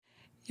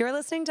You're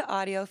listening to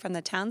audio from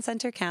the Town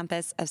Center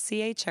campus of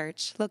CA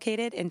Church,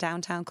 located in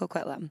downtown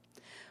Coquitlam.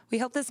 We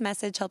hope this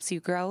message helps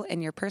you grow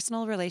in your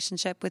personal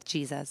relationship with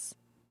Jesus.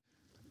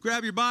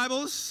 Grab your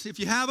Bibles if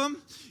you have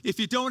them. If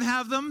you don't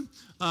have them,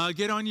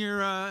 get on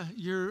your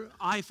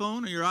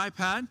iPhone or your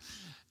iPad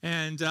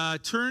and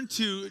turn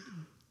to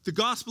the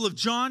Gospel of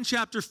John,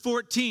 chapter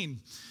 14.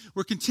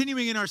 We're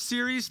continuing in our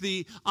series,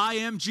 the I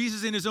Am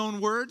Jesus in His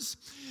Own Words.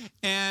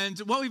 And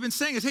what we've been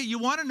saying is, hey, you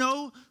want to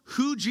know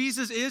who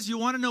Jesus is? You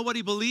want to know what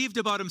He believed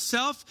about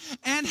Himself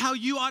and how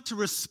you ought to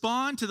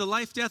respond to the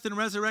life, death, and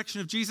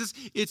resurrection of Jesus?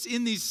 It's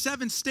in these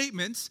 7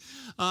 statements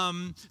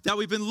that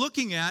we've been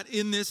looking at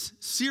in this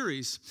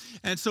series.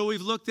 And so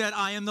we've looked at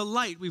I am the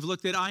light. We've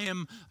looked at I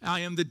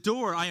am the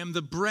door. I am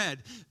the bread.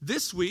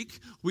 This week,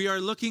 we are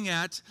looking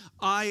at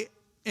I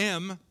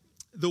am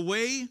the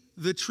way,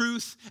 the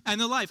truth,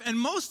 and the life. And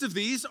most of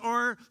these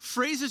are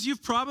phrases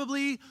you've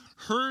probably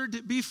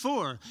heard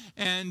before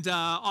and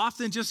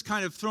often just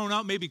kind of thrown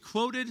out, maybe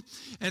quoted.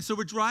 And so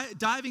we're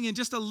diving in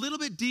just a little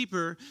bit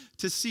deeper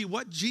to see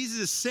what Jesus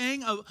is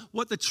saying,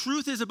 what the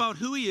truth is about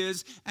who He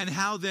is, and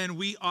how then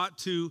we ought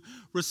to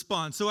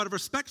respond. So out of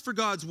respect for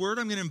God's Word,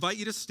 I'm going to invite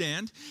you to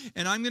stand,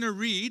 and I'm going to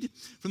read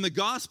from the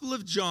Gospel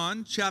of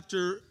John,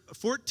 chapter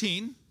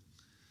 14,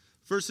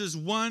 verses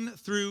 1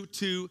 through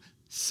to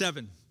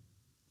 7.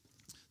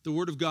 The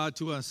word of God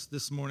to us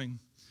this morning.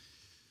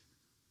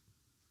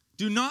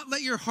 Do not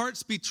let your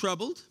hearts be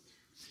troubled.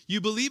 You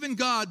believe in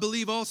God,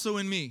 believe also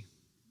in me.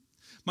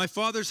 My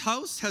Father's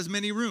house has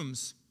many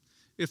rooms.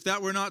 If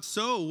that were not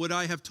so, would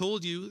I have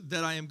told you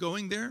that I am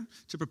going there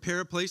to prepare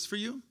a place for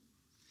you?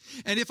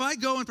 And if I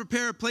go and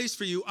prepare a place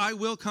for you, I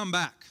will come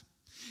back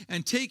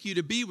and take you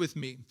to be with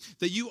me,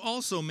 that you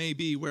also may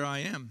be where I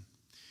am.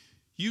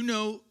 You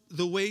know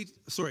the way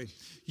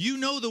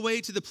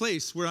to the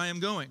place where I am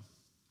going.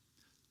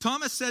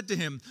 Thomas said to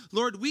him,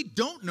 Lord, we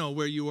don't know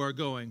where you are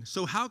going,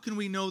 so how can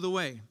we know the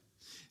way?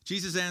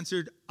 Jesus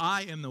answered,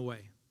 I am the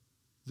way,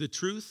 the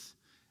truth,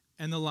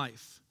 and the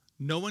life.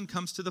 No one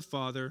comes to the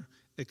Father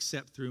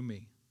except through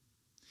me.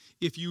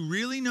 If you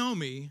really know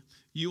me,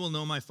 you will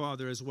know my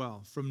Father as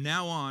well. From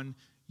now on,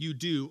 you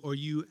do, or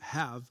you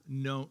have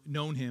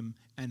known him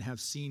and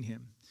have seen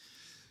him.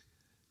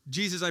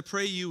 Jesus, I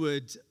pray you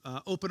would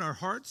open our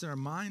hearts and our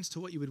minds to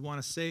what you would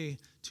want to say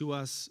to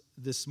us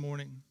this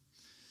morning.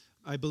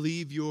 I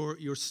believe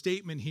your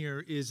statement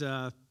here is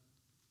a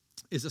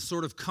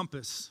sort of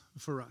compass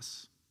for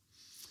us.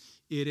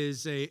 It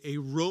is a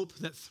rope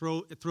that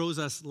throws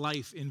us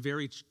life in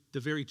the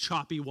very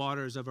choppy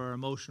waters of our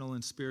emotional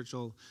and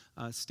spiritual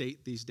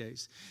state these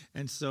days.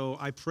 And so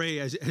I pray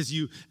as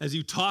you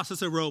toss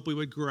us a rope, we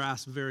would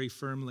grasp very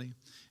firmly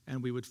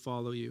and we would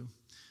follow you.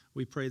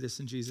 We pray this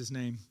in Jesus'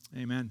 name.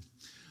 Amen.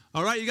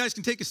 All right, you guys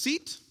can take a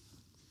seat.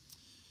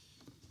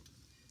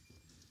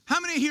 How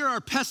many here are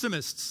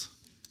pessimists?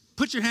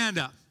 Put your hand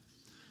up.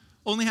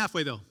 Only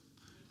halfway, though.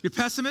 You're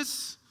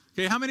pessimists?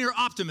 Okay, how many are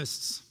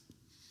optimists?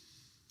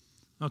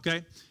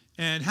 Okay,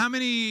 and how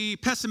many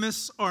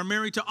pessimists are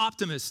married to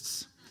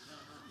optimists?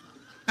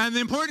 And the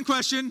important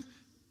question,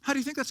 how do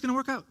you think that's going to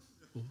work out?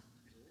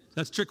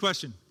 That's a trick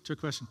question.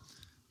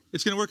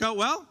 It's going to work out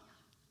well?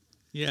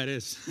 Yeah, it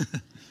is.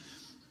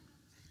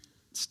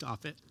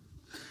 Stop it.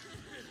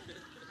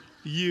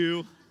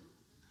 You.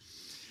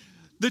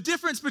 The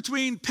difference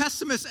between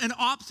pessimists and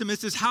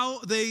optimists is how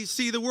they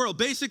see the world.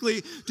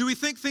 Basically, do we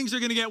think things are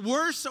going to get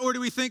worse or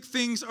do we think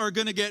things are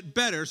going to get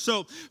better?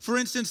 So, for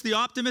instance, the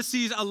optimist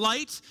sees a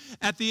light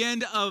at the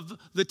end of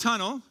the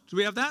tunnel. Do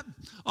we have that?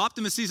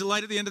 Optimist sees a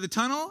light at the end of the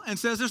tunnel and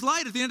says there's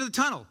light at the end of the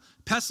tunnel.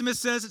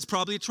 Pessimist says it's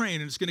probably a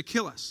train and it's going to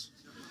kill us.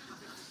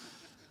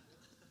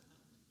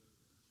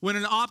 When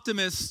an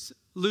optimist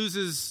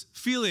loses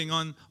feeling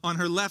on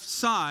her left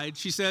side,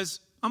 she says,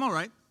 I'm all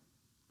right.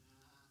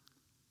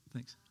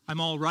 Thanks. I'm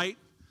all right.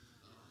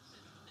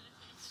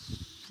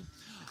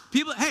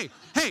 People, hey,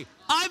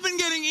 I've been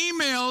getting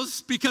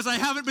emails because I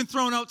haven't been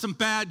throwing out some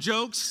bad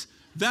jokes.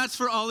 That's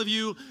for all of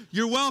you.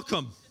 You're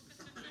welcome.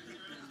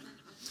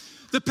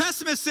 The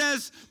pessimist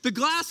says, the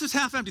glass is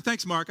half empty.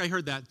 Thanks, Mark. I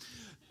heard that.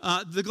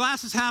 The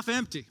glass is half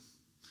empty.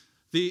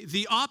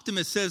 The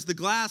optimist says the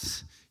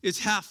glass is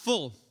half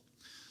full.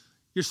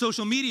 Your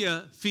social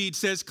media feed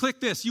says,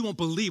 click this. You won't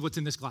believe what's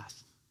in this glass.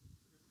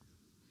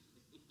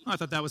 I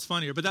thought that was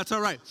funnier, but that's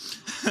all right.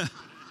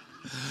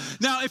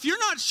 Now, if you're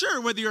not sure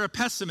whether you're a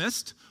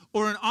pessimist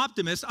or an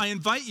optimist, I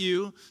invite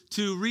you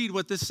to read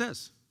what this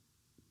says.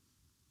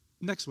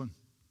 Next one.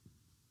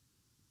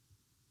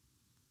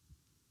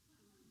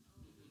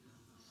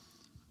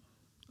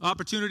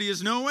 Opportunity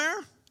is nowhere.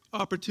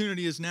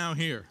 Opportunity is now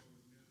here.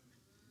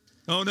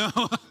 Oh,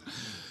 no.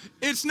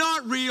 It's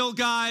not real,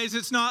 guys.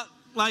 It's not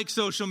like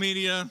social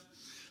media.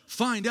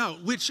 Find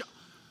out which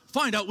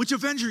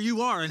Avenger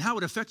you are and how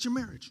it affects your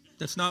marriage.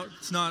 It's not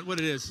what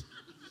it is.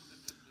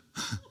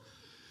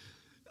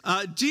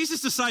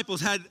 Jesus' disciples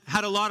had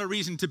a lot of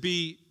reason to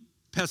be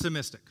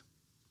pessimistic.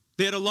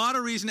 They had a lot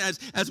of reason,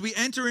 as we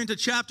enter into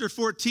chapter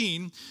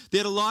 14, they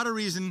had a lot of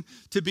reason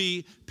to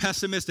be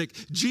pessimistic.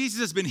 Jesus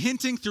has been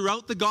hinting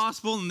throughout the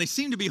gospel, and they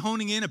seem to be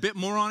honing in a bit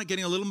more on it,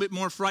 getting a little bit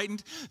more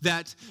frightened,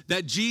 that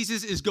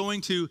Jesus is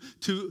going to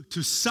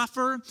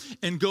suffer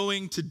and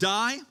going to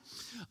die.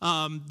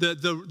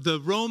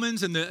 The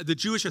Romans and the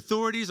Jewish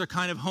authorities are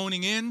kind of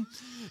honing in.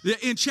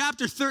 In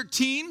chapter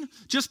 13,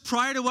 just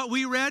prior to what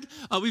we read,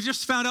 we've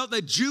just found out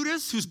that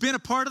Judas, who's been a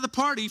part of the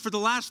party for the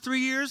last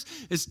 3 years,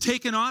 is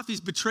taken off. He's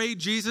betrayed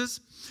Jesus.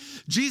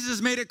 Jesus has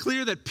made it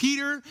clear that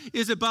Peter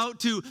is about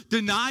to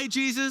deny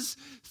Jesus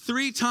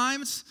 3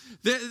 times.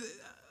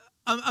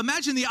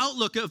 Imagine the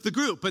outlook of the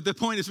group at the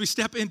point as we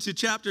step into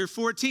chapter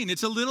 14.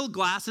 It's a little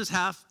glass is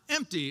half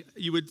empty,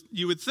 you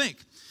would think.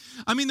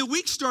 I mean, the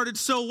week started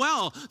so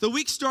well. The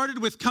week started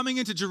with coming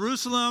into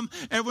Jerusalem.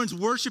 Everyone's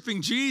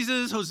worshiping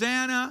Jesus.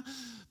 Hosanna.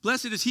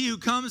 Blessed is he who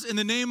comes in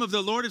the name of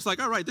the Lord. It's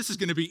like, all right, this is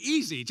going to be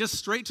easy. Just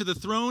straight to the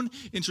throne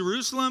in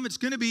Jerusalem. It's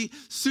going to be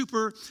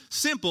super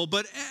simple.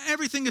 But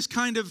everything is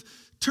kind of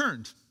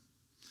turned.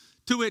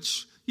 To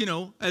which,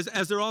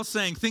 as they're all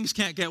saying, things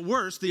can't get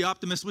worse, the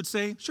optimist would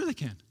say, sure they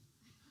can.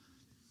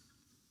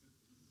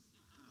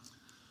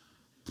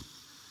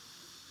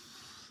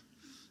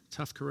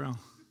 Tough corral.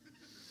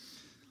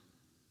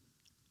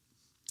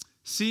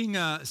 Seeing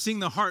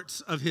the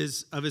hearts of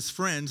his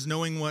friends,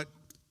 knowing what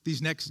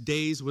these next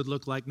days would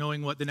look like,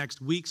 knowing what the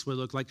next weeks would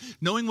look like,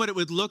 knowing what it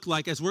would look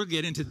like as we'll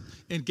get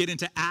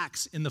into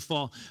Acts in the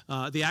fall,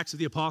 the Acts of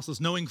the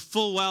Apostles, knowing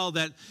full well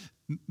that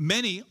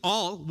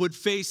all would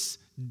face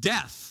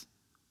death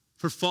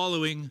for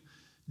following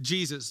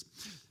Jesus.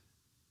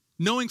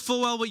 Knowing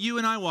full well what you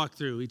and I walk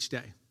through each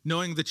day,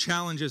 knowing the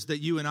challenges that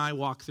you and I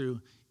walk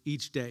through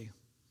each day.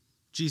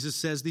 Jesus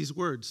says these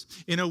words,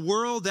 in a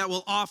world that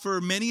will offer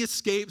many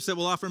escapes, that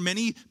will offer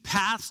many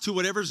paths to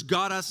whatever's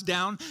got us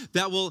down,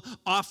 that will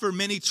offer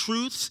many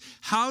truths,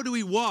 how do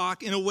we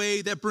walk in a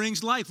way that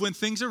brings life when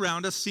things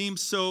around us seem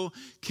so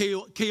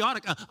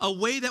chaotic? A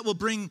way that will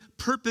bring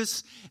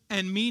purpose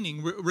and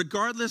meaning,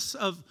 regardless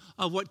of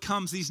what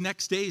comes these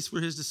next days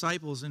for his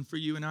disciples and for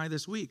you and I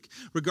this week.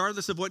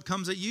 Regardless of what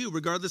comes at you,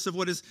 regardless of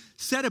what is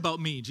said about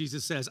me,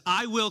 Jesus says,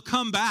 I will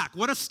come back.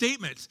 What a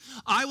statement.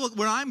 I will,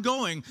 where I'm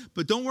going,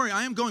 but don't worry,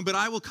 I am going, but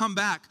I will come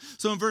back.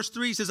 So in verse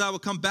 3, he says, I will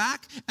come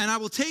back and I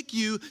will take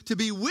you to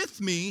be with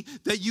me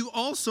that you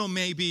also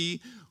may be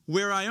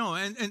where I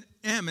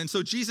am. And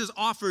so Jesus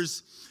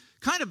offers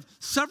kind of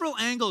several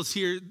angles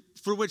here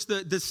for which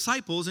the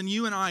disciples and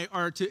you and I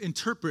are to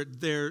interpret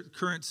their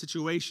current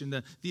situation,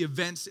 the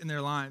events in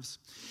their lives.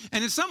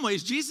 And in some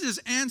ways, Jesus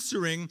is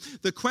answering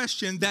the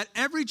question that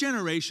every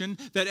generation,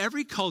 that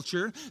every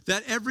culture,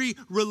 that every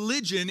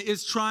religion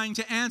is trying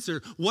to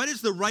answer. What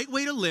is the right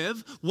way to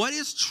live? What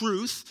is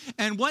truth?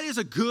 And what is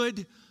a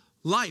good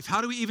life?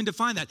 How do we even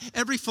define that?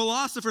 Every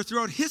philosopher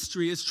throughout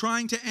history is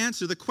trying to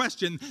answer the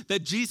question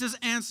that Jesus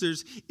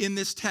answers in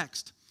this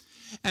text.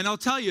 And I'll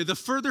tell you, the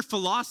further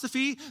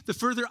philosophy, the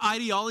further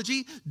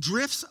ideology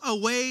drifts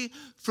away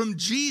from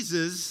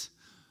Jesus,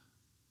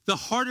 the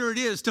harder it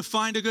is to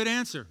find a good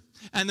answer.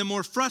 And the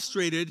more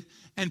frustrated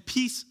and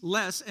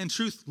peaceless and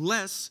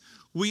truthless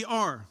we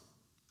are.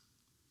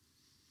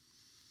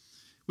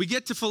 We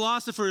get to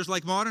philosophers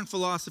like modern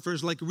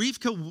philosophers like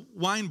Rivka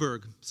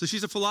Weinberg. So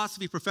she's a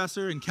philosophy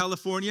professor in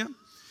California.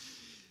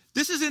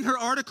 This is in her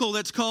article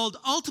that's called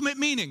Ultimate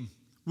Meaning.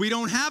 We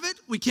don't have it,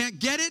 we can't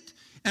get it,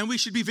 and we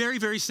should be very,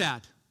 very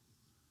sad.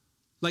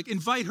 Like,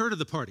 invite her to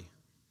the party.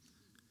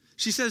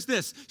 She says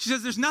this. She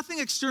says, there's nothing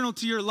external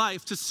to your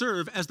life to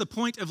serve as the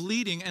point of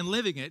leading and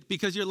living it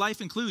because your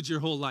life includes your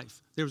whole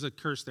life. There was a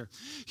curse there.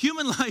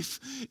 Human life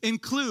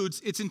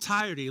includes its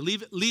entirety,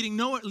 leaving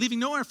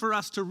nowhere for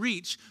us to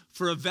reach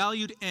for a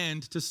valued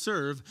end to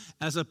serve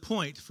as a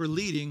point for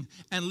leading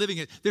and living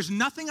it. There's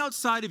nothing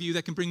outside of you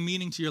that can bring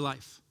meaning to your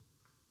life.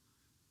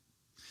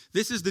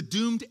 This is the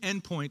doomed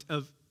endpoint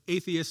of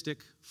atheistic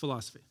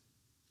philosophy.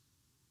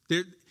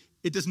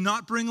 It does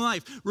not bring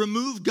life.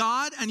 Remove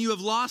God and you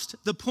have lost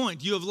the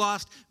point. You have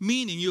lost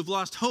meaning. You have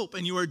lost hope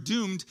and you are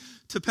doomed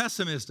to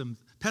pessimism.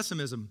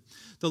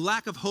 The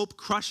lack of hope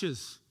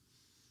causes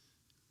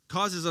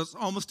us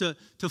almost to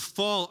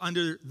fall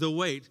under the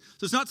weight.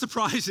 So it's not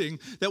surprising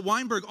that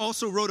Weinberg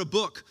also wrote a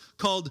book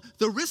called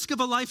The Risk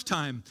of a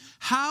Lifetime: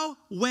 How,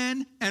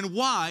 When, and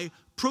Why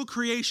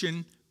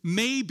Procreation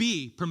May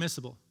Be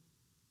Permissible.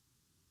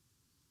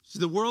 So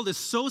the world is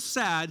so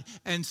sad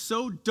and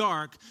so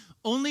dark.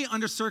 Only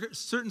under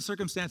certain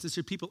circumstances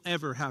should people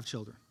ever have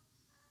children.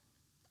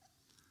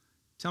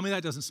 Tell me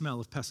that doesn't smell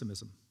of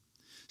pessimism.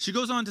 She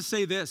goes on to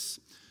say this.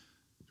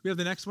 Do we have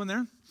the next one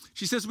there?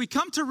 She says, we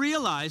come to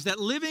realize that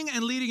living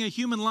and leading a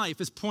human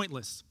life is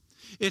pointless.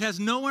 It has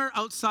nowhere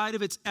outside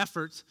of its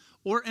effort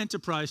or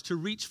enterprise to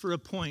reach for a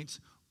point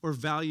or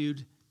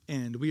valued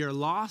end. We are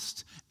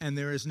lost and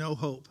there is no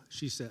hope,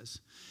 she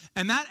says.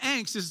 And that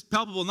angst is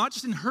palpable, not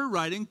just in her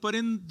writing, but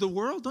in the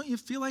world. Don't you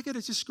feel like it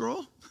as you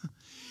scroll?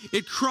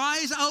 It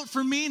cries out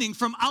for meaning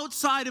from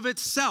outside of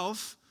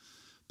itself,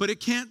 but it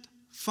can't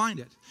find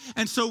it.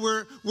 And so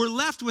we're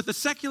left with a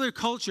secular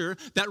culture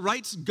that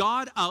writes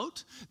God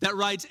out, that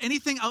writes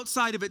anything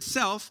outside of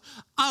itself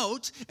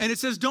out, and it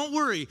says, don't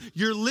worry,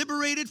 you're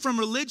liberated from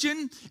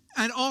religion,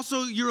 and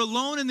also you're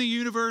alone in the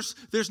universe.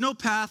 There's no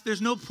path,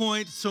 there's no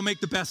point, so make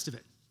the best of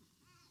it.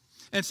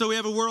 And so we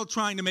have a world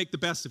trying to make the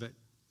best of it.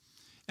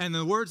 And in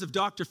the words of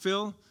Dr.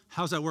 Phil,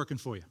 how's that working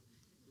for you?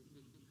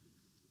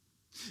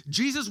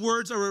 Jesus'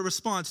 words are a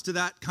response to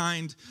that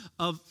kind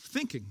of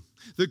thinking.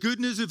 The good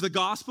news of the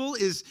gospel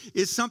is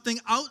something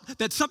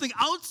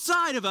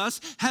outside of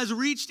us has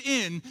reached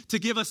in to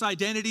give us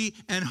identity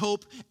and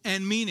hope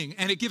and meaning.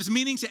 And it gives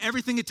meaning to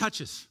everything it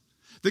touches.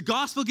 The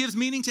gospel gives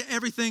meaning to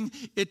everything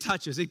it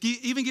touches. It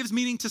even gives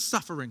meaning to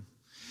suffering.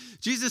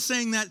 Jesus is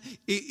saying that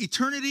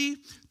eternity,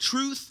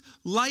 truth,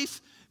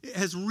 life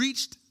has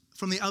reached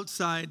from the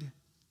outside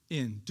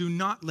in. Do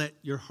not let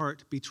your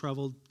heart be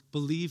troubled.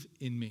 Believe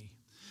in me.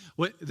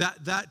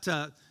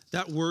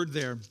 That word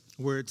there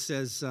where it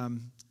says,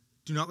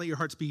 do not let your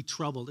hearts be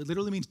troubled. It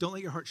literally means don't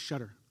let your heart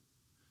shudder.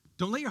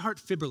 Don't let your heart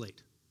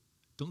fibrillate.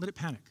 Don't let it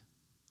panic.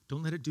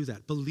 Don't let it do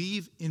that.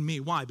 Believe in me.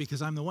 Why?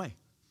 Because I'm the way.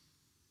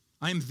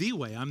 I am the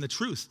way. I'm the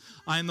truth.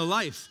 I am the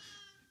life.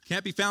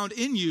 Can't be found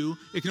in you.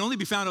 It can only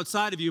be found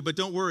outside of you, but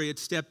don't worry,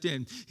 it's stepped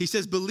in. He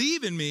says,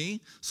 believe in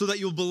me so that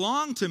you'll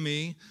belong to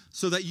me,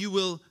 so that you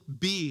will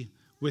be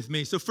with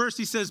me. So first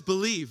he says,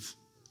 believe.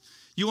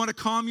 You want to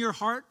calm your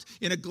heart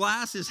in a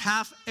glass is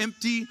half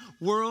empty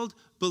world?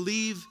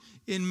 Believe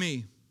in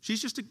me.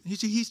 He's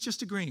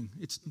just agreeing.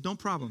 It's no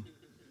problem.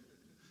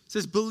 It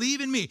says,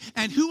 believe in me.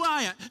 And who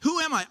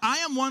am I? I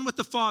am one with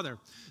the Father.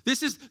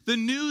 This is the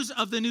news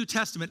of the New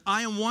Testament.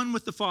 I am one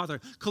with the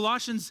Father.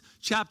 Colossians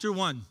chapter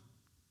 1.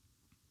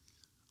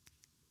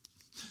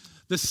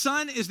 The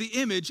Son is the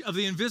image of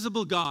the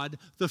invisible God,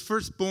 the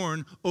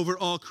firstborn over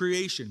all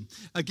creation.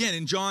 Again,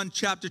 in John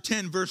chapter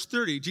 10, verse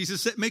 30,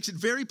 Jesus makes it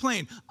very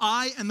plain.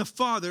 I and the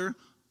Father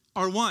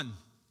are one.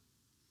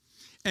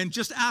 And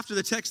just after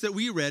the text that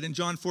we read in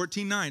John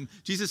 14:9,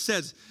 Jesus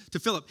says to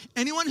Philip,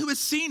 anyone who has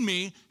seen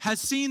me has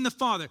seen the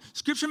Father.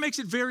 Scripture makes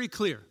it very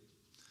clear.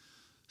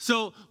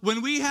 So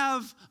when we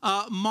have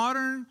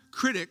modern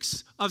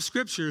critics of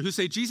Scripture who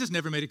say Jesus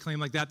never made a claim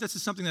like that, this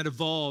is something that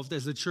evolved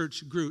as the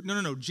church grew.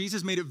 No.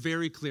 Jesus made it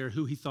very clear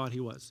who he thought he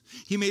was.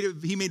 He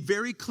made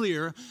very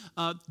clear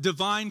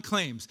divine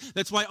claims.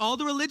 That's why all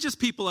the religious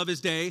people of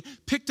his day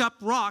picked up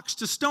rocks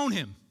to stone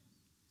him.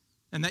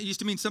 And that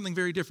used to mean something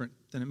very different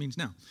than it means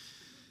now.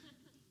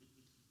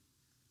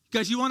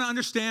 Guys, you want to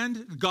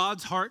understand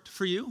God's heart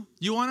for you?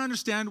 You want to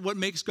understand what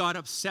makes God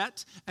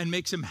upset and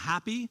makes him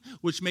happy,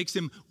 which makes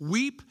him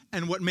weep,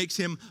 and what makes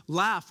him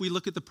laugh? We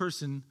look at the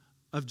person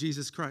of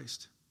Jesus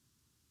Christ.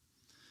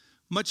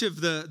 Much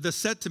of the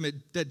sentiment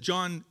that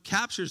John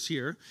captures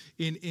here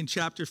in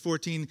chapter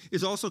 14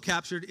 is also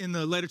captured in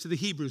the letter to the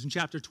Hebrews in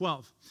chapter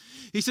 12.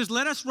 He says,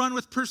 let us run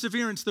with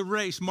perseverance the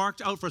race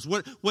marked out for us,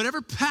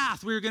 whatever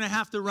path we're going to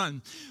have to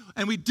run.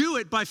 And we do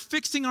it by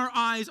fixing our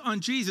eyes on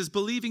Jesus,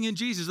 believing in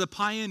Jesus, the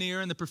pioneer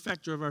and the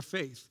perfecter of our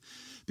faith.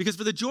 Because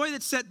for the joy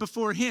that's set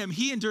before him,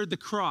 he endured the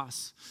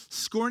cross,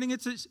 scorning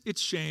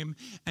its shame,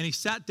 and he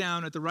sat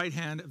down at the right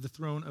hand of the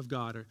throne of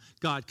God.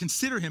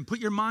 Consider him, put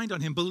your mind on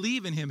him,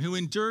 believe in him, who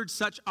endured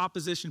such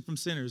opposition from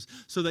sinners,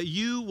 so that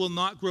you will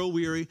not grow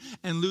weary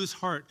and lose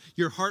heart.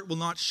 Your heart will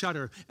not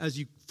shudder as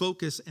you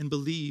focus and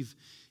believe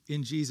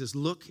in Jesus.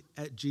 Look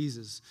at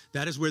Jesus.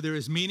 That is where there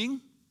is meaning.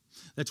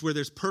 That's where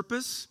there's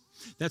purpose.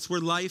 That's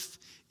where life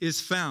is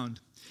found.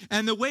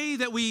 And the way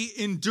that we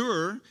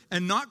endure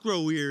and not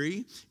grow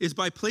weary is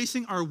by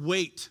placing our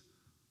weight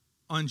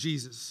on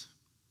Jesus.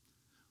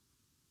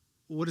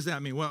 What does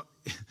that mean? Well,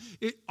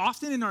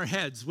 often in our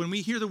heads, when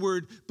we hear the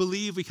word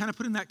believe, we kind of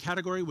put in that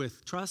category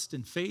with trust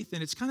and faith,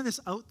 and it's kind of this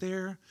out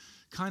there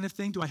kind of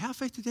thing. Do I have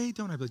faith today?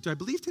 Don't I believe? Do I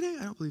believe today?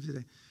 I don't believe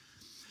today.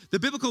 The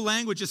biblical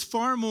language is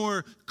far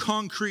more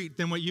concrete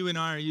than what you and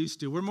I are used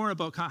to. We're more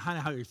about kind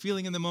of how you're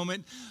feeling in the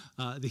moment.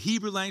 The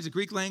Hebrew language, the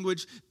Greek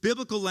language,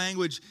 biblical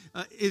language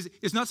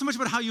is not so much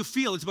about how you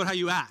feel, it's about how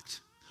you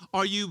act.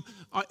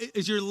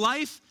 Is your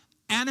life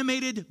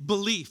animated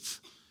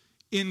belief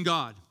in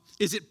God?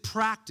 Is it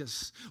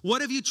practice?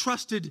 What have you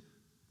trusted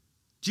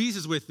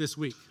Jesus with this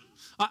week?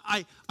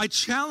 I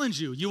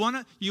challenge you. You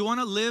want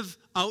to live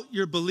out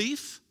your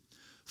belief?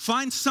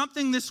 Find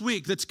something this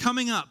week that's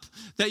coming up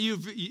that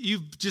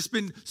you've just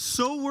been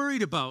so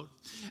worried about,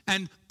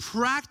 and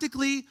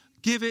practically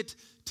give it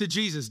to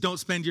Jesus. Don't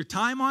spend your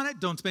time on it.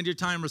 Don't spend your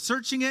time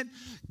researching it.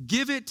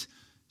 Give it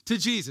to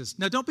Jesus.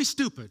 Now, don't be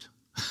stupid.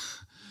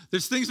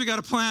 There's things we got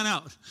to plan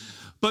out.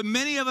 But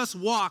many of us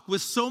walk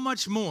with so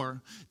much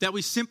more that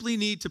we simply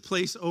need to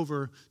place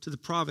over to the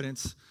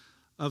providence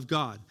of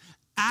God.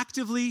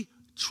 Actively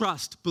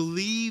trust,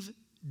 believe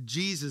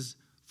Jesus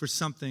for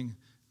something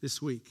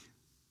this week.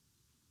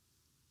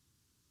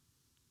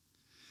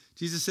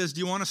 Jesus says, do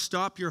you want to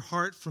stop your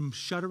heart from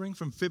shuddering,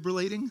 from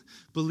fibrillating?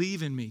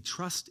 Believe in me.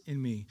 Trust in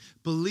me.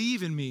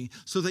 Believe in me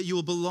so that you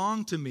will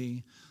belong to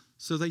me,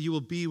 so that you will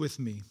be with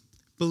me.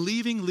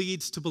 Believing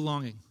leads to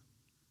belonging.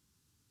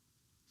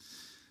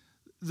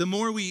 the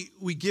more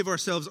we give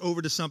ourselves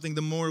over to something,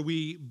 the more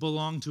we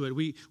belong to it.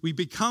 We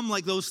become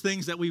like those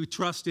things that we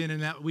trust in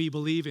and that we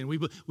believe in.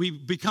 We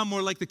become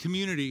more like the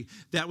community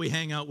that we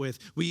hang out with.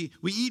 We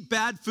eat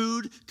bad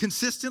food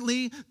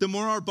consistently, the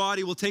more our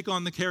body will take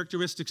on the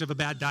characteristics of a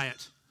bad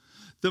diet.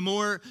 The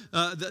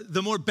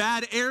more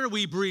bad air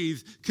we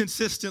breathe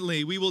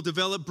consistently, we will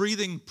develop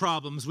breathing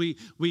problems. We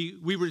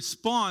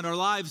respond, our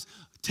lives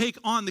take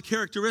on the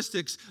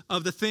characteristics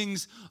of the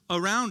things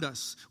around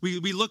us. We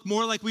look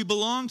more like we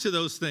belong to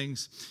those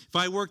things. If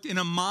I worked in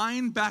a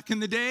mine back in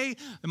the day,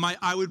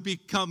 I would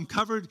become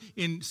covered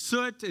in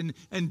soot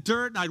and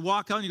dirt, and I'd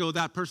walk out and you go,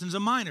 that person's a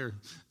miner.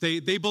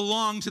 They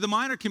belong to the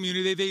miner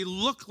community. They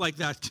look like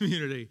that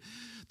community.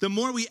 The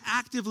more we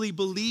actively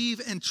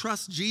believe and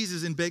trust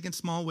Jesus in big and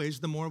small ways,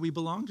 the more we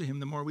belong to him,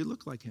 the more we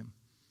look like him.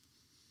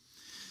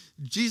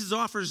 Jesus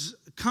offers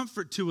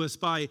comfort to us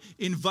by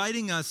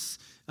inviting us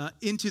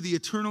into the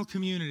eternal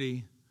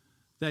community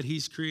that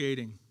he's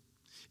creating.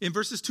 In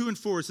verses 2 and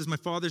 4, it says, "My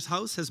Father's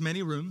house has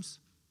many rooms.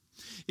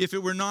 If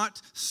it were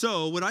not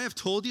so, would I have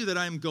told you that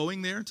I am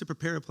going there to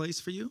prepare a place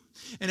for you?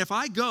 And if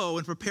I go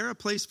and prepare a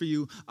place for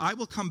you, I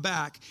will come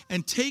back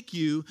and take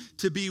you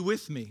to be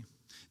with me,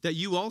 that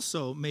you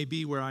also may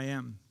be where I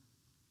am.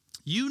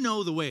 You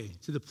know the way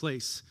to the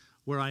place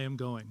where I am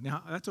going."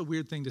 Now, that's a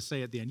weird thing to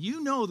say at the end.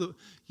 You know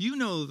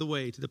the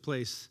way to the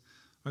place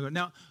I'm going.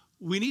 Now,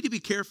 we need to be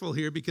careful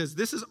here because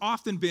this has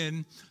often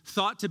been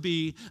thought to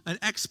be an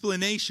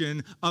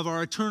explanation of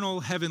our eternal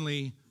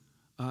heavenly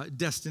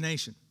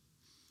destination.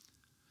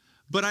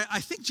 But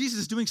I think Jesus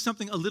is doing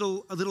something a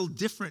little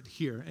different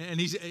here. And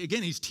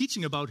he's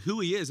teaching about who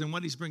he is and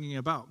what he's bringing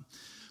about.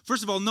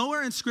 First of all,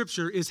 nowhere in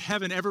Scripture is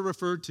heaven ever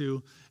referred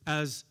to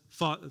as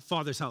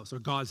Father's house or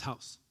God's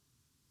house.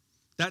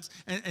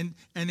 And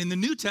in the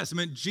New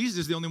Testament, Jesus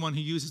is the only one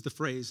who uses the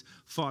phrase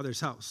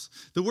Father's house.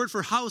 The word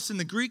for house in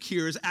the Greek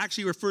here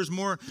actually refers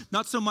more,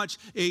 not so much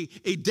a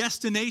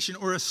destination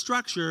or a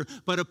structure,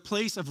 but a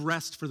place of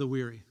rest for the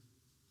weary.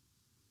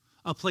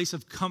 A place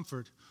of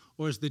comfort,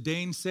 or as the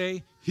Danes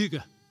say,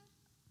 hygge,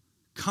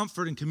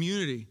 comfort and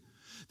community.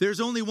 There's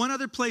only one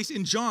other place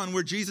in John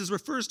where Jesus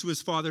refers to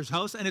his Father's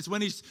house, and it's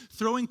when he's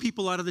throwing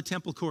people out of the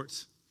temple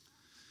courts.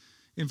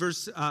 In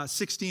verse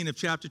 16 of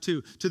chapter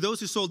 2, "To those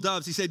who sold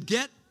doves, he said,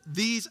 'Get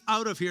these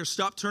out of here.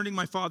 Stop turning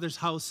my Father's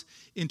house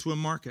into a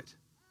market.'"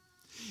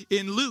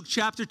 In Luke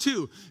chapter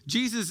 2,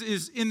 Jesus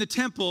is in the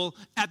temple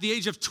at the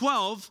age of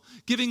 12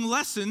 giving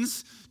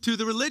lessons to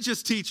the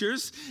religious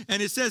teachers.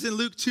 And it says in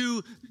Luke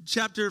 2,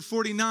 chapter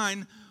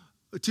 49,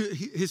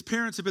 his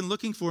parents have been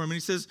looking for him. And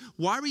he says,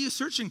 "Why were you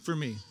searching for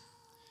me?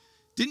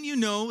 Didn't you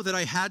know that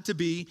I had to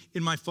be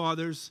in my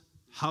Father's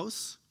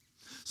house?"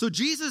 So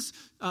Jesus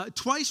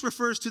twice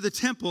refers to the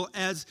temple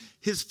as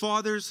his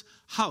Father's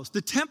house.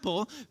 The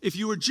temple, if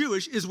you were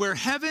Jewish, is where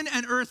heaven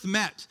and earth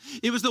met.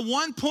 It was the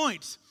one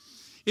point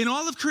in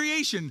all of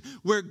creation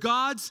where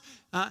God's,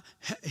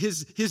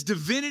 his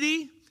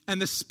divinity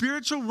and the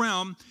spiritual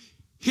realm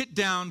hit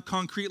down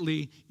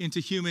concretely into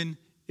human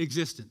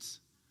existence.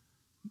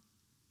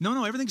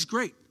 No, everything's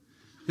great.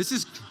 This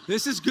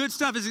is good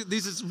stuff.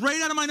 This is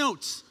right out of my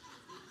notes.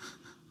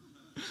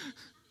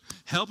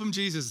 Help him,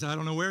 Jesus. I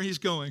don't know where he's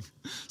going.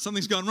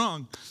 Something's gone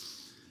wrong.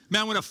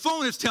 Man, when a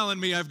phone is telling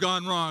me I've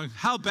gone wrong,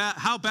 how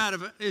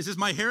bad is this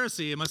my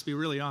heresy? It must be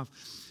really off.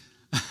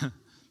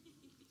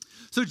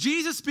 So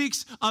Jesus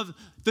speaks of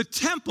the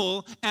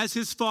temple as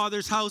his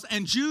Father's house,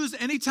 and Jews,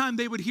 anytime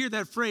they would hear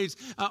that phrase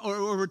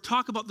or would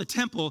talk about the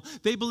temple,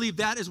 they believe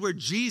that is where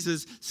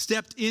Jesus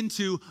stepped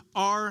into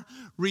our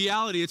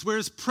reality. It's where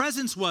his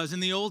presence was in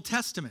the Old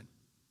Testament.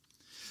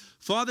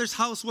 Father's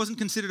house wasn't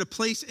considered a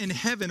place in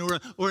heaven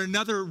or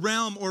another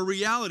realm or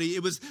reality.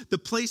 It was the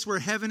place where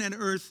heaven and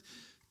earth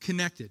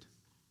connected.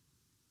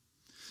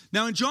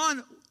 Now in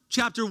John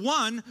chapter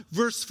 1,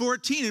 verse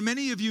 14, and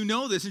many of you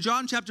know this, in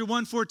John chapter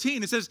 1,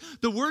 14, it says,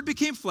 "The Word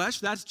became flesh,"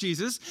 that's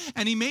Jesus,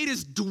 "and he made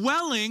his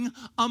dwelling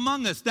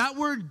among us." That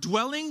word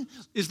dwelling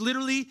is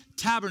literally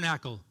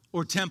tabernacle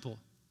or temple.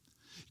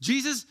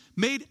 Jesus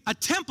made a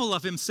temple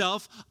of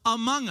himself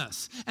among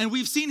us, and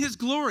we've seen his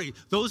glory.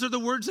 Those are the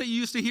words that you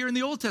used to hear in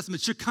the Old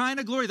Testament.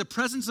 Shekinah glory, the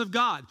presence of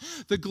God,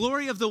 the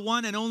glory of the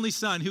one and only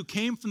Son who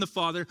came from the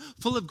Father,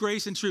 full of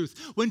grace and truth.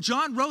 When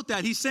John wrote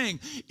that, he's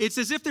saying, it's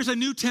as if there's a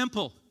new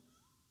temple.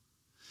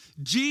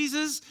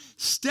 Jesus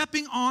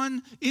stepping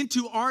on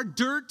into our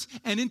dirt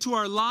and into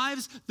our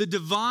lives, the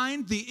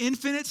divine, the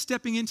infinite,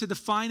 stepping into the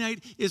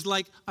finite is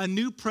like a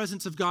new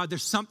presence of God.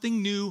 There's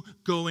something new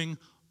going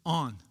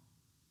on.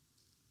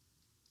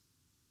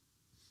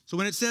 So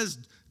when it says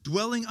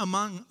dwelling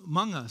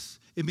among us,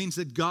 it means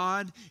that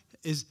God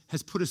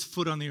has put his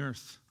foot on the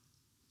earth.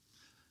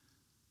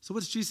 So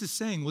what's Jesus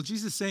saying? Well,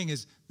 Jesus is saying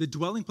is the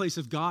dwelling place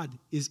of God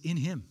is in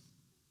him.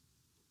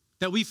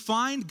 That we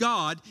find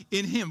God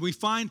in him. We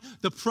find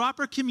the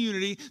proper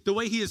community, the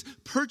way he is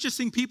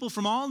purchasing people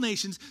from all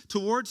nations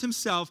towards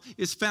himself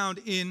is found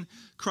in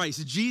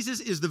Christ. Jesus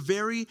is the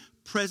very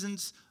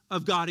presence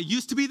of God. It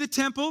used to be the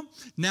temple,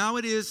 now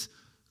it is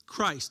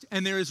Christ.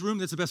 And there is room,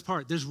 that's the best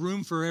part, there's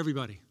room for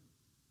everybody.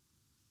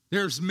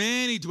 There's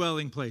many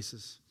dwelling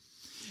places.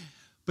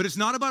 But it's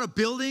not about a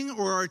building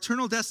or our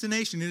eternal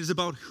destination. It is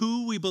about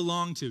who we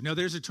belong to. Now,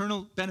 there's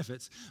eternal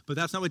benefits, but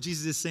that's not what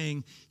Jesus is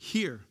saying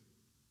here.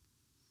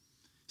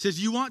 He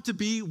says, you want to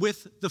be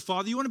with the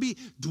Father. You want to be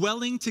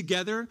dwelling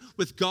together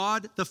with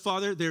God the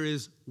Father. There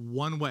is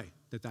one way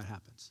that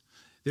happens.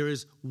 There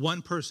is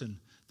one person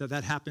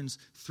that happens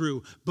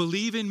through.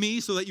 Believe in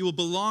me so that you will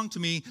belong to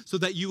me, so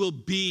that you will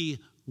be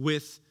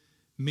with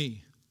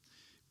me.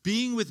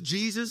 Being with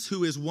Jesus,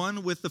 who is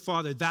one with the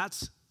Father,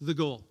 that's the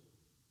goal.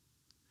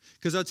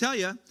 Because I'll tell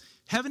you,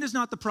 heaven is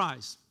not the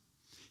prize.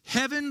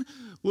 Heaven,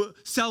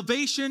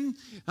 salvation,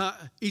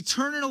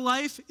 eternal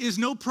life is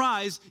no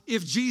prize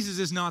if Jesus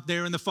is not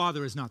there and the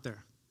Father is not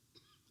there.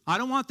 I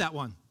don't want that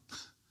one.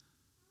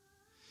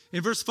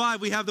 In verse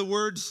 5, we have the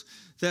words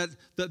that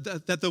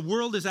the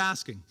world is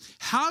asking.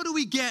 How do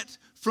we get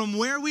from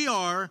where we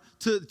are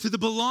to the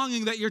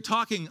belonging that you're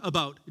talking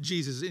about,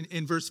 Jesus,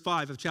 in verse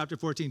 5 of chapter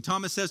 14?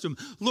 Thomas says to him,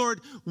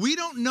 Lord, we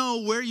don't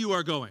know where you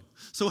are going.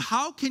 So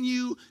how can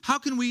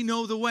we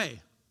know the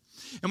way?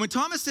 And when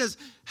Thomas says,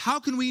 how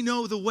can we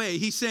know the way?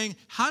 He's saying,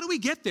 how do we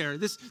get there?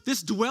 This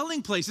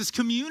dwelling place, this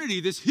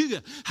community, this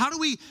hygge. How do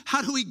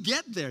we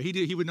get there?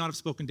 He would not have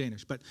spoken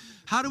Danish, but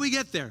how do we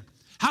get there?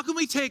 How can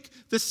we take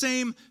the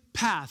same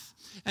path?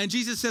 And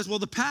Jesus says, well,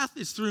 the path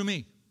is through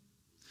me.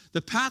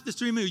 The path is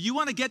through me. You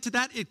want to get to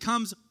that? It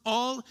comes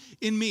all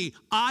in me.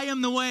 I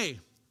am the way.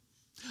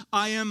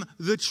 I am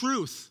the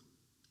truth.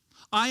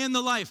 I am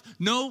the life.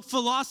 No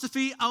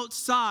philosophy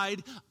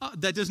outside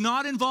that does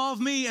not involve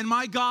me and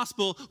my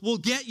gospel will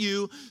get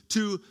you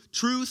to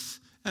truth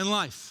and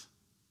life.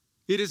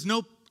 It is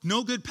no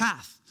good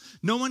path.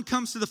 No one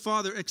comes to the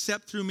Father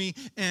except through me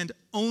and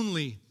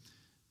only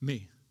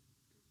me.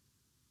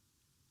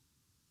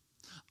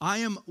 I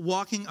am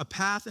walking a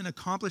path and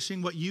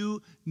accomplishing what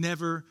you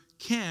never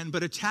can,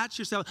 but attach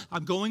yourself.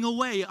 I'm going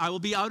away. I will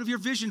be out of your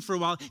vision for a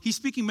while. He's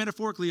speaking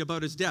metaphorically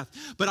about his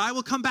death, but I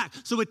will come back.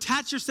 So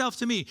attach yourself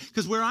to me,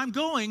 because where I'm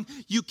going,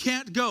 you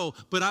can't go,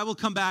 but I will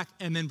come back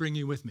and then bring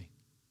you with me.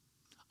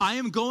 I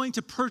am going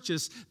to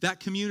purchase that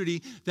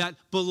community, that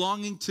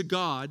belonging to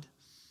God,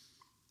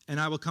 and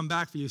I will come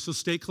back for you. So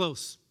stay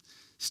close.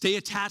 Stay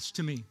attached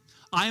to me.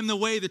 I am the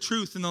way, the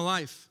truth, and the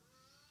life.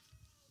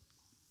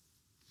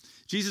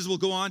 Jesus will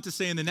go on to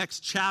say in the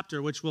next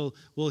chapter, which we'll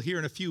hear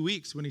in a few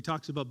weeks when he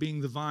talks about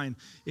being the vine.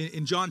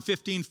 In John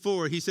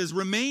 15:4, he says,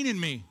 remain in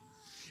me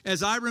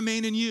as I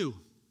remain in you.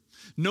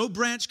 No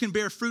branch can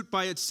bear fruit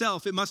by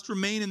itself. It must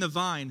remain in the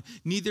vine.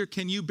 Neither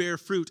can you bear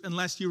fruit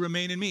unless you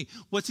remain in me.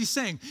 What's he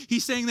saying?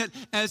 He's saying that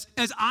as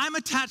I'm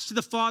attached to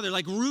the Father,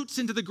 like roots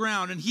into the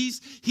ground, and he's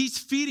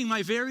feeding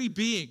my very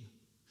being.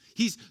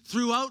 He's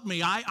throughout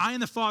me. I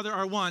and the Father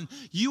are one.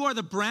 You are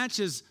the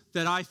branches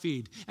that I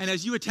feed. And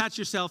as you attach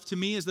yourself to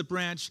me as the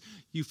branch,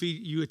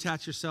 you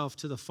attach yourself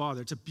to the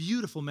Father. It's a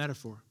beautiful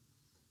metaphor.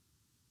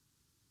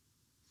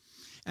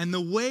 And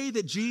the way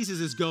that Jesus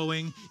is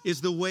going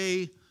is the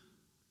way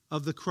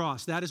of the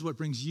cross. That is what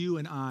brings you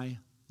and I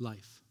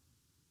life.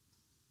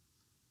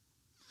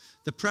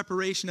 The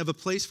preparation of a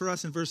place for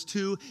us in verse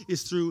 2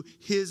 is through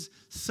his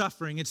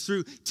suffering. It's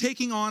through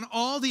taking on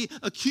all the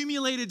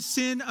accumulated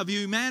sin of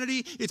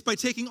humanity. It's by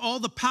taking all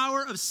the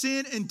power of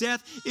sin and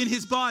death in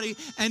his body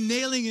and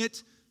nailing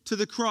it to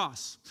the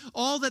cross.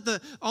 All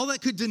that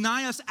could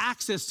deny us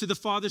access to the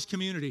Father's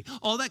community,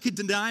 all that could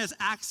deny us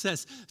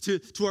access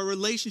to our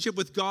relationship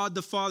with God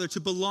the Father,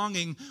 to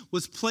belonging,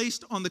 was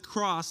placed on the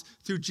cross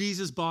through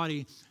Jesus'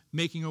 body,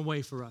 making a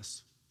way for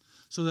us,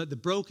 so that the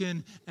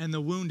broken and the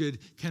wounded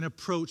can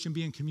approach and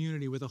be in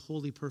community with a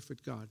holy,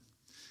 perfect God.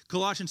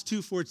 Colossians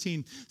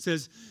 2:14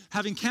 says,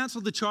 having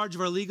canceled the charge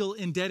of our legal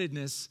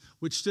indebtedness,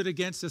 which stood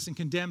against us and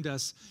condemned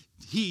us,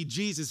 he,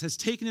 Jesus, has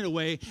taken it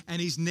away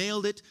and he's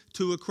nailed it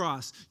to a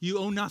cross. You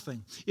owe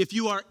nothing. If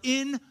you are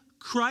in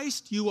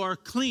Christ, you are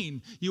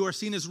clean. You are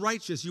seen as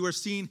righteous. You are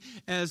seen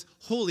as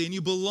holy. And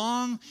you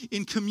belong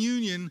in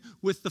communion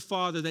with the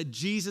Father that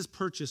Jesus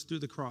purchased through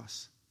the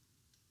cross.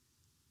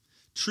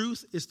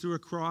 Truth is through a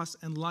cross,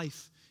 and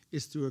life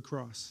is through a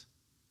cross.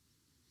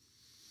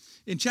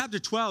 In chapter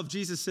 12,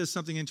 Jesus says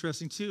something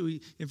interesting too.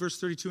 In verse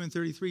 32 and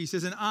 33, he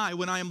says, and I,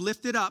 when I am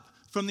lifted up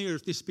from the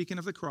earth, he's speaking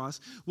of the cross,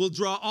 will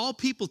draw all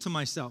people to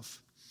myself.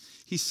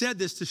 He said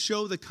this to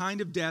show the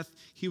kind of death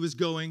he was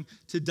going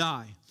to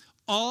die.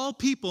 All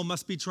people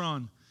must be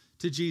drawn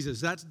to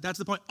Jesus. That's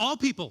the point. All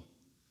people.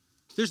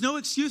 There's no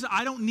excuse.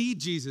 I don't need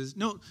Jesus.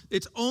 No,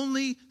 it's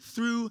only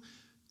through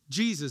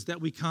Jesus that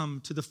we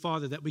come to the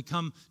Father, that we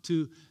come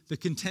to the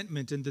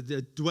contentment and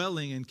the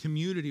dwelling and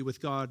community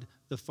with God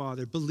the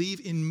Father.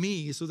 Believe in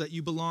me so that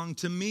you belong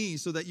to me,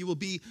 so that you will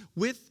be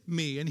with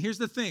me. And here's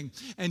the thing,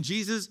 and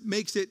Jesus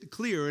makes it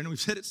clear, and we've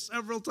said it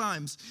several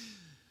times,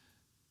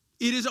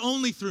 it is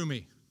only through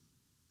me.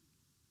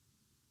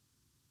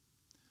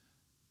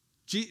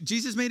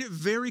 Jesus made it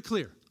very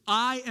clear.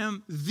 I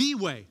am the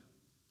way.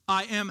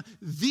 I am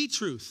the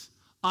truth.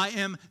 I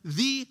am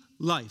the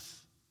life.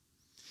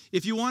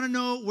 If you want to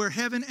know where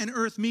heaven and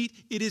earth meet,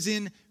 it is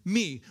in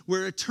me.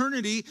 Where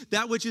eternity,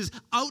 that which is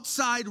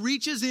outside,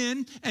 reaches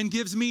in and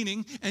gives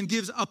meaning and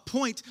gives a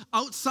point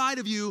outside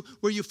of you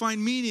where you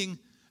find meaning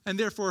and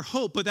therefore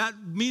hope. But that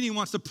meaning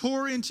wants to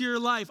pour into your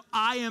life.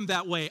 I am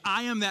that way.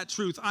 I am that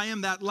truth. I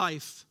am that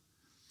life.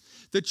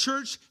 The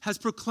church has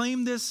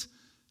proclaimed this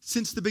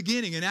since the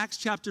beginning. In Acts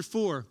chapter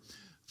 4,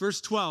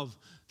 verse 12,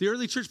 the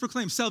early church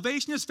proclaimed,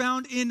 salvation is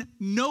found in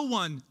no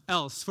one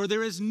else, for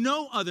there is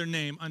no other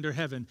name under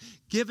heaven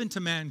given to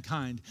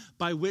mankind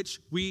by which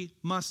we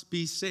must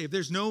be saved.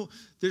 There's no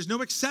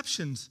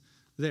exceptions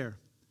there.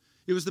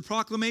 It was the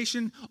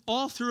proclamation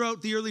all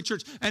throughout the early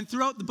church. And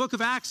throughout the book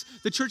of Acts,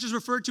 the church is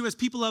referred to as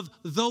people of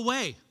the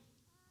way.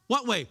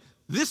 What way?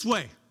 This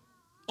way.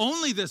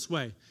 Only this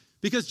way.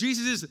 Because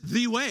Jesus is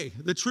the way,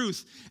 the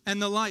truth,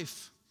 and the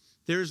life.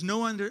 There is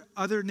no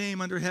other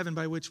name under heaven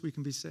by which we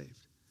can be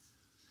saved.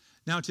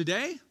 Now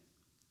today,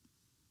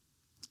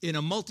 in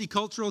a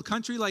multicultural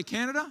country like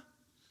Canada,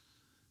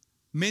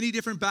 many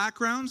different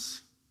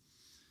backgrounds,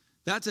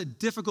 that's a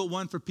difficult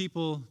one for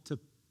people to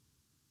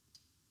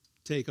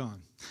take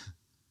on.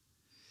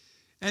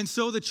 And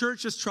so the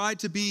church has tried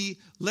to be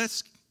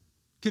less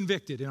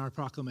convicted in our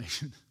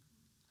proclamation.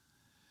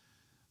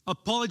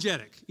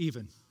 Apologetic,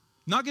 even.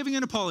 Not giving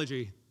an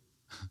apology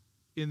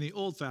in the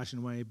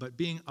old-fashioned way, but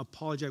being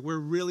apologetic. We're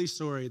really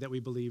sorry that we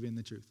believe in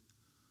the truth.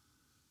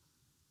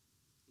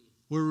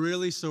 We're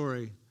really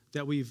sorry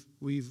that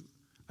we've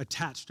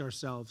attached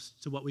ourselves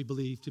to what we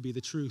believe to be the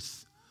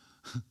truth,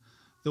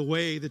 the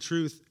way, the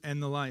truth,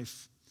 and the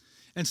life.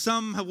 And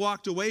some have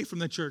walked away from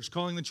the church,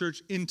 calling the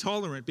church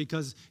intolerant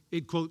because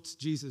it quotes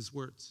Jesus'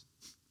 words.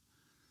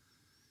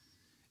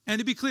 And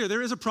to be clear,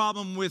 there is a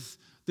problem with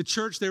the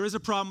church. There is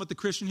a problem with the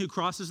Christian who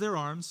crosses their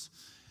arms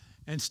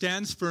and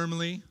stands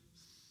firmly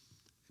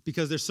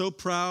because they're so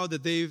proud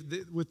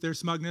that with their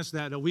smugness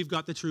that we've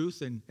got the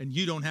truth and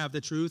you don't have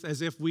the truth,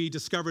 as if we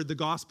discovered the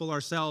gospel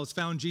ourselves,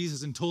 found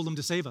Jesus and told him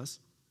to save us.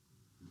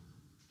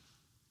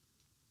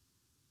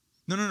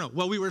 No.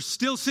 While we were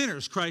still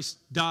sinners, Christ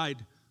died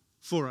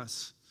for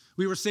us.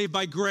 We were saved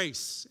by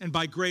grace and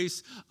by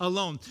grace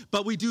alone.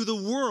 But we do the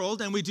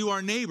world and we do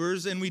our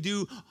neighbors and we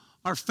do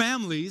our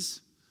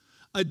families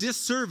a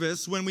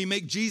disservice when we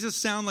make Jesus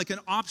sound like an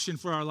option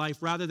for our life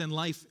rather than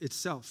life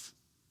itself.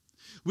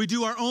 We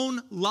do our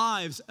own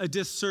lives a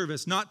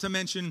disservice, not to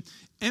mention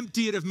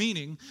empty it of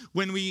meaning,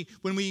 when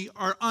we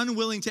are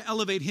unwilling to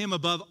elevate him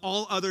above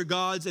all other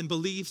gods and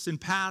beliefs and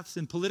paths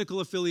and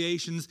political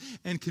affiliations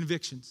and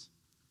convictions.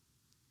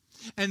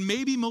 And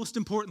maybe most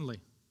importantly,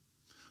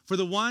 for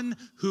the one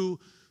who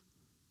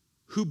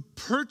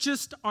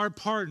purchased our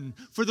pardon,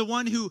 for the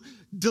one who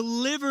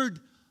delivered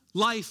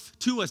life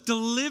to us,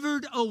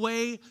 delivered a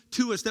way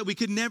to us that we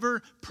could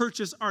never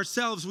purchase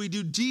ourselves, we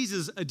do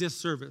Jesus a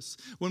disservice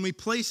when we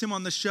place him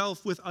on the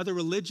shelf with other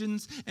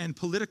religions and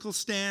political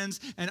stands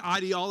and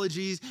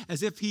ideologies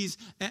as if he's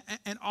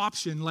an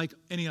option like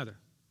any other.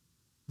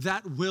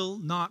 That will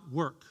not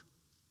work.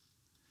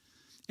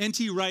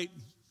 N.T. Wright,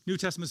 New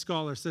Testament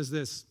scholar, says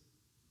this.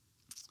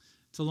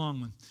 It's a long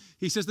one.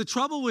 He says, the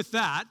trouble with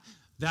that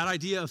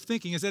idea of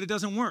thinking is that it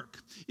doesn't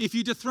work. If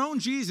you dethrone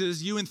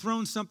Jesus, you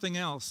enthrone something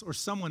else or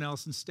someone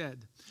else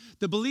instead.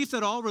 The belief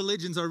that all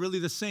religions are really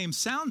the same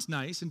sounds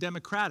nice and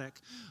democratic,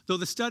 though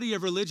the study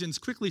of religions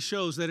quickly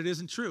shows that it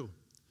isn't true.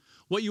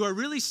 What you are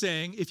really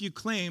saying, if you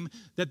claim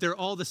that they're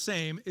all the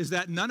same, is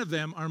that none of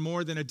them are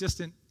more than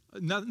distant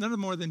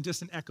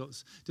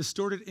echoes,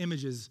 distorted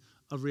images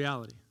of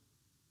reality.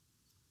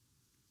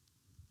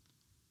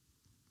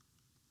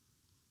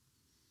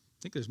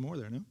 I think there's more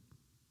there, no?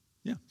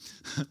 Yeah.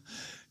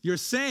 You're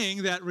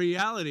saying that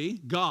reality,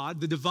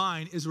 God, the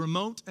divine, is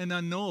remote and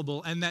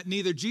unknowable, and that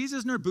neither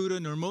Jesus nor Buddha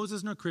nor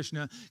Moses nor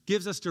Krishna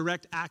gives us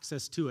direct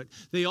access to it.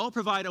 They all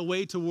provide a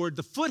way toward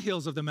the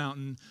foothills of the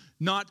mountain,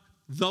 not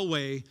the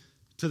way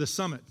to the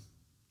summit.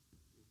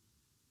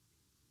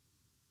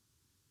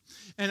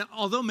 And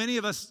although many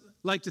of us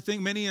like to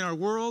think, many in our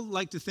world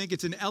like to think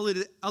it's an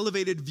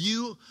elevated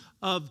view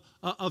of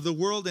the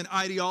world and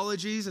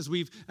ideologies as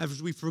we've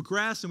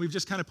progressed and we've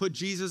just kind of put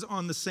Jesus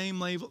on the same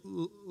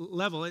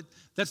level.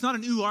 That's not a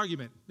new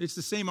argument. It's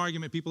the same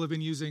argument people have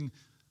been using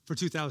for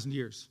 2,000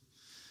 years.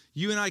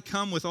 You and I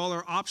come with all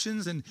our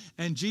options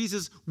and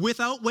Jesus,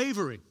 without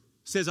wavering,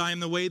 says, I am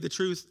the way, the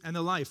truth, and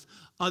the life.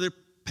 Other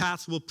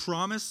paths will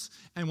promise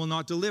and will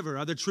not deliver.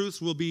 Other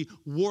truths will be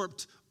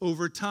warped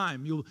over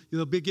time.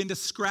 You'll begin to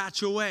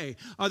scratch away.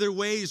 Other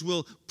ways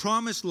will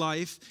promise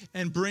life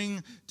and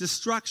bring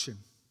destruction.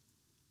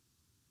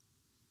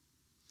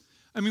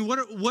 I mean,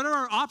 what are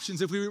our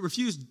options if we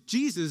refuse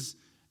Jesus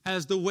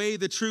as the way,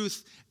 the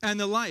truth, and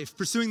the life?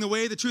 Pursuing the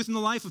way, the truth, and the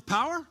life of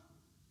power?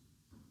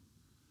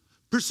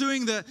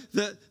 Pursuing the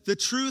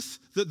truth,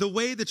 the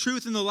way, the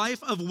truth, and the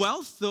life of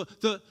wealth?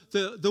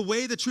 The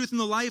way, the truth, and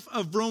the life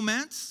of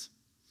romance?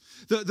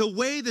 The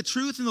way, the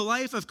truth, and the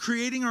life of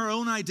creating our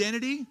own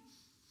identity?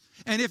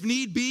 And if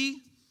need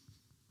be,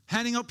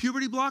 handing out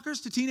puberty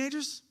blockers to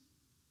teenagers?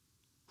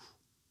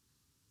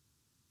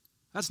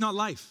 That's not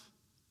life.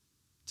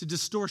 It's a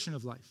distortion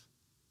of life.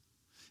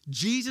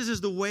 Jesus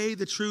is the way,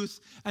 the truth,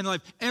 and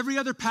life. Every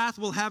other path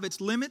will have its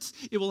limits.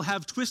 It will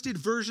have twisted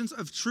versions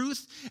of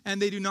truth,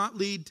 and they do not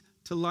lead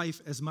to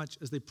life as much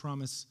as they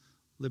promise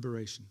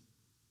liberation.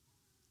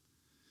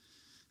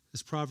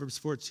 As Proverbs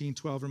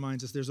 14:12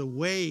 reminds us, there's a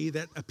way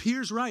that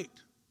appears right,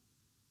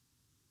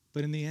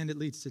 but in the end it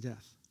leads to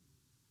death.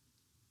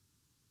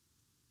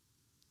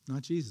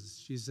 Not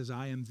Jesus. Jesus says,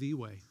 I am the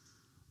way,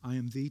 I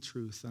am the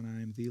truth, and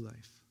I am the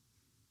life.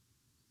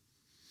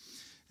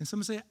 And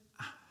someone say,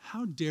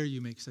 how dare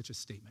you make such a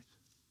statement?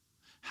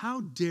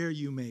 How dare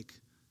you make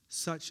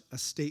such a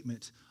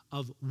statement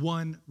of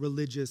one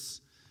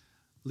religious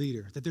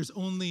leader, that there's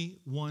only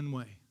one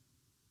way?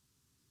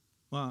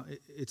 Well,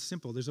 it's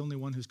simple. There's only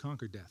one who's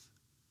conquered death.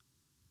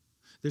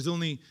 There's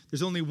only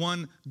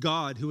one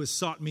God who has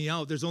sought me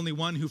out. There's only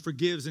one who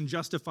forgives and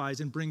justifies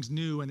and brings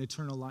new and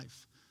eternal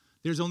life.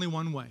 There's only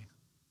one way,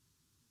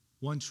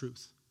 one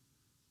truth,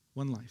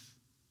 one life.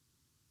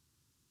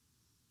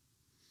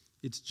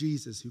 It's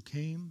Jesus who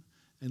came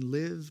and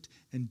lived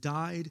and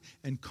died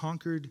and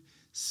conquered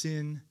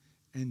sin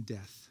and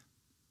death.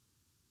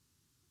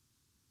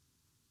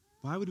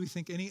 Why would we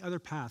think any other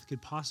path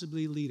could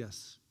possibly lead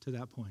us to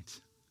that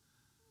point?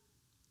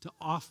 To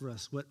offer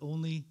us what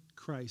only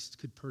Christ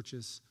could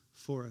purchase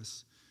for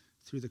us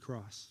through the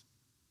cross.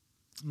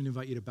 I'm going to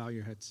invite you to bow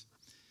your heads.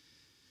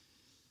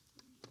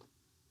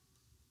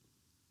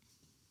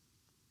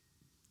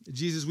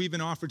 Jesus, we've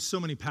been offered so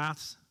many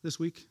paths this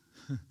week.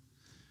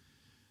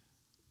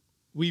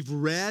 We've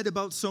read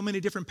about so many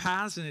different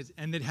paths,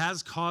 and it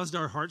has caused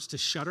our hearts to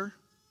shudder.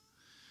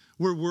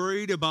 We're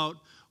worried about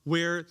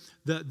where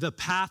the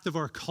path of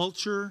our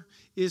culture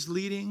is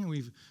leading.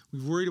 We've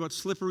worried about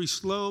slippery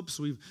slopes.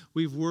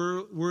 We've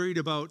worried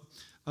about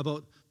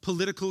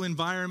political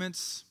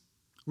environments,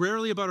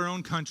 rarely about our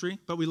own country,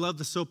 but we love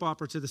the soap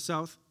opera to the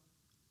south.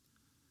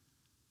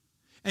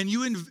 And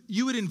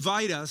you would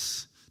invite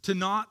us to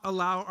not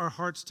allow our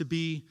hearts to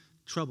be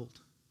troubled.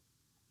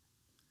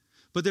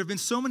 But there have been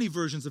so many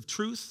versions of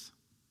truth,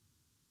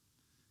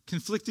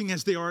 conflicting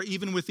as they are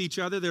even with each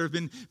other. There have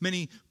been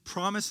many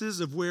promises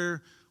of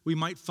where we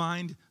might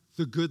find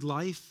the good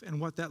life and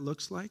what that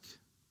looks like.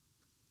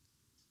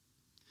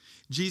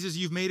 Jesus,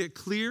 you've made it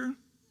clear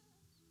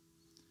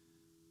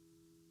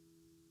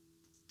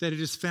that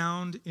it is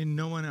found in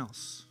no one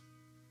else.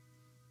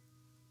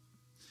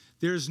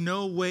 There is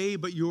no way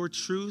but your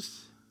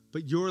truth,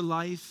 but your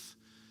life,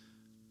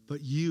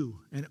 but you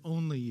and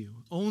only you.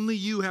 Only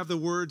you have the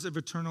words of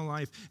eternal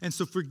life. And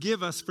so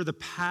forgive us for the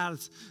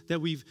paths that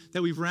we've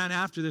ran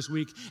after this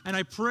week. And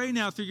I pray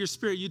now through your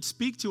Spirit, you'd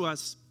speak to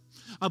us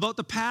about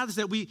the paths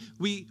that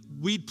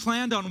we'd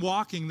planned on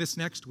walking this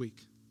next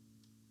week.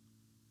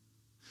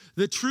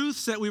 The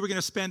truths that we were going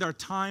to spend our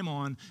time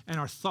on and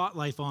our thought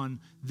life on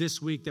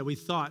this week that we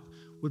thought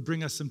would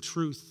bring us some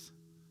truth,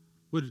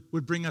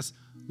 would bring us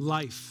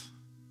life.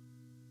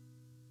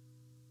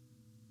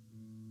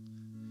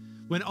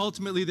 When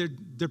ultimately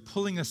they're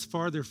pulling us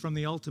farther from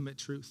the ultimate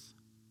truth.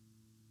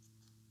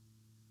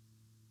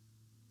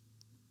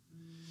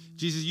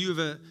 Jesus,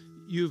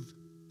 you've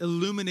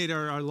illuminated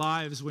our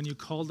lives when you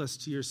called us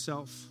to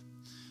yourself.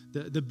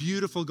 The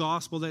beautiful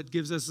gospel that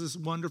gives us this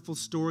wonderful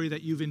story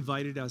that you've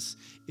invited us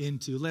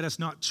into. Let us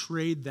not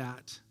trade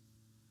that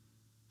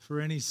for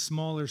any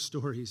smaller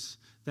stories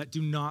that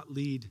do not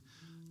lead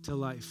to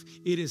life.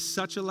 It is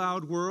such a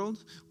loud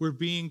world. We're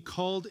being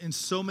called in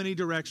so many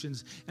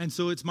directions. And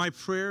so it's my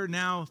prayer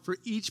now for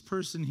each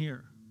person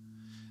here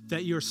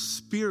that your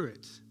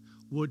Spirit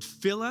would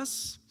fill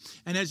us.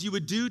 And as you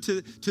would do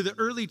to the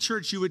early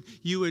church, you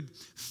would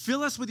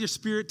fill us with your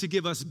Spirit to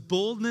give us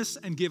boldness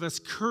and give us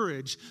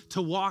courage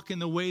to walk in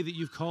the way that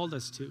you've called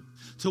us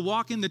to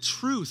walk in the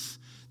truth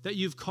that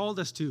you've called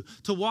us to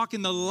walk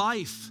in the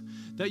life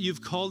that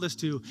you've called us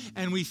to.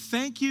 And we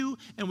thank you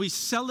and we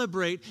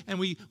celebrate and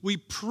we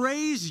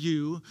praise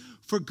you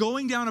for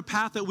going down a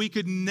path that we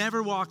could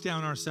never walk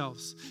down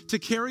ourselves, to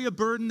carry a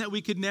burden that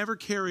we could never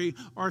carry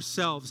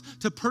ourselves,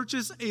 to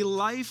purchase a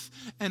life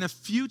and a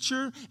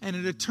future and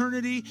an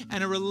eternity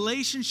and a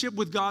relationship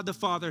with God the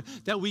Father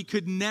that we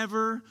could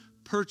never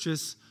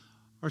purchase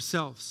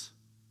ourselves.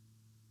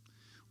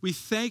 We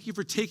thank you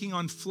for taking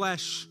on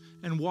flesh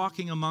and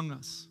walking among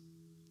us,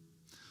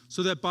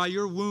 so that by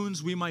your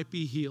wounds we might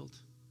be healed.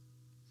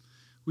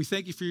 We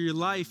thank you for your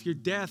life, your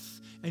death,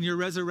 and your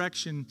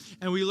resurrection.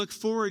 And we look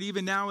forward,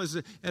 even now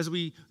as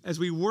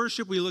we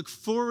worship, we look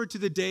forward to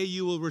the day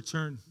you will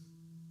return.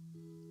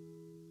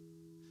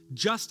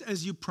 Just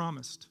as you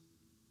promised.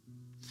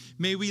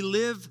 May we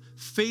live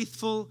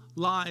faithful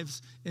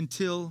lives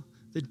until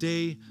the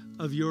day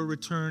of your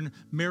return.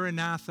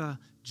 Maranatha,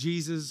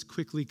 Jesus,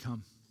 quickly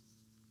come.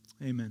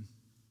 Amen.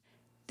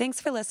 Thanks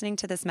for listening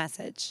to this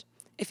message.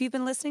 If you've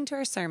been listening to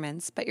our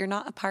sermons, but you're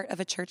not a part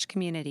of a church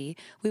community,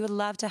 we would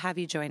love to have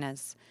you join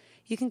us.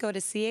 You can go to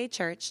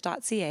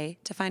cachurch.ca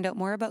to find out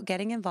more about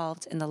getting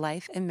involved in the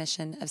life and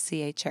mission of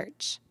CA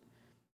Church.